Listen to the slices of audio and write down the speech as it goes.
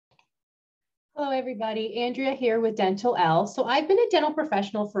Hello, everybody. Andrea here with Dentalelle. So I've been a dental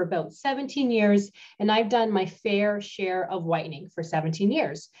professional for about 17 years, and I've done my fair share of whitening for 17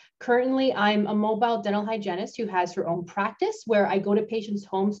 years. Currently, I'm a mobile dental hygienist who has her own practice where I go to patients'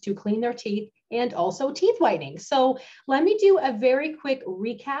 homes to clean their teeth and also teeth whitening. So let me do a very quick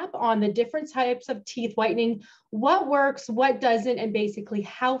recap on the different types of teeth whitening, what works, what doesn't, and basically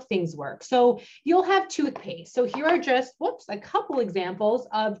how things work. So you'll have toothpaste. So here are just, a couple examples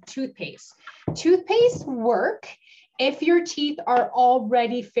of toothpaste. Toothpaste work if your teeth are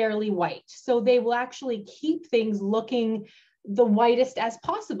already fairly white. So they will actually keep things looking the whitest as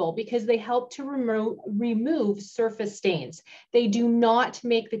possible because they help to remove surface stains. They do not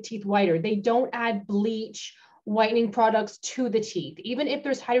make the teeth whiter. They don't add bleach, whitening products to the teeth. Even if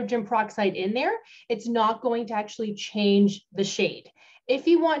there's hydrogen peroxide in there, it's not going to actually change the shade. If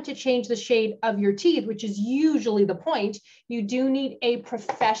you want to change the shade of your teeth, which is usually the point, you do need a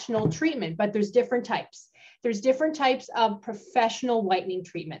professional treatment, but there's different types. There's different types of professional whitening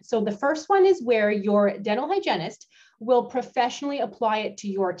treatment. So the first one is where your dental hygienist will professionally apply it to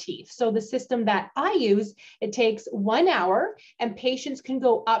your teeth. So the system that I use, it takes 1 hour and patients can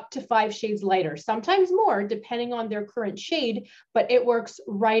go up to 5 shades lighter, sometimes more depending on their current shade, but it works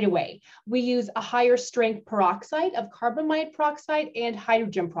right away. We use a higher strength peroxide of carbamide peroxide and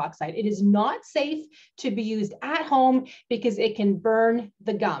hydrogen peroxide. It is not safe to be used at home because it can burn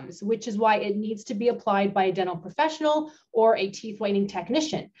the gums, which is why it needs to be applied by a dental professional or a teeth whitening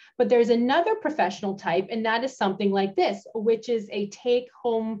technician. But there's another professional type, and that is something like this, which is a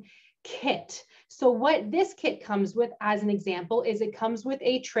take-home kit. So what this kit comes with, as an example, is it comes with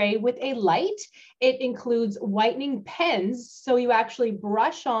a tray with a light. It includes whitening pens. So you actually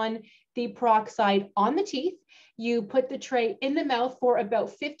brush on the peroxide on the teeth. You put the tray in the mouth for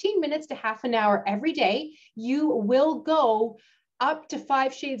about 15 minutes to half an hour every day. You will go up to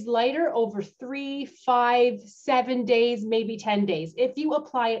 5 shades lighter over 3, 5, 7 days, maybe 10 days. If you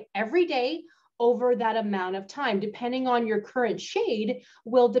apply it every day over that amount of time, depending on your current shade,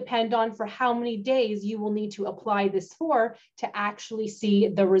 will depend on for how many days you will need to apply this for to actually see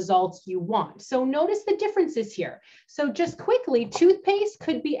the results you want. So notice the differences here. So just quickly, toothpaste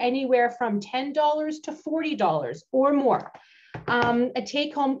could be anywhere from $10 to $40 or more. A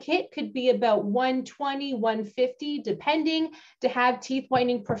take-home kit could be about $120, $150, depending. To have teeth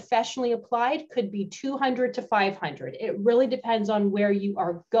whitening professionally applied could be $200 to $500. It really depends on where you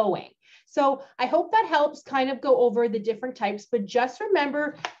are going. So I hope that helps kind of go over the different types, but just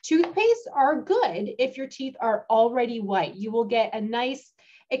remember, toothpaste are good if your teeth are already white. You will get a nice,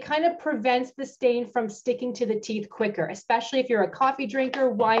 it kind of prevents the stain from sticking to the teeth quicker, especially if you're a coffee drinker,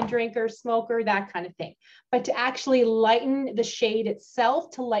 wine drinker, smoker, that kind of thing. But to actually lighten the shade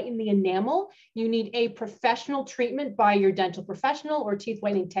itself, to lighten the enamel, you need a professional treatment by your dental professional or teeth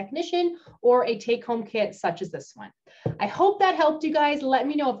whitening technician, or a take-home kit such as this one. I hope that helped you guys. Let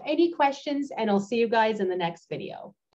me know of any questions, and I'll see you guys in the next video.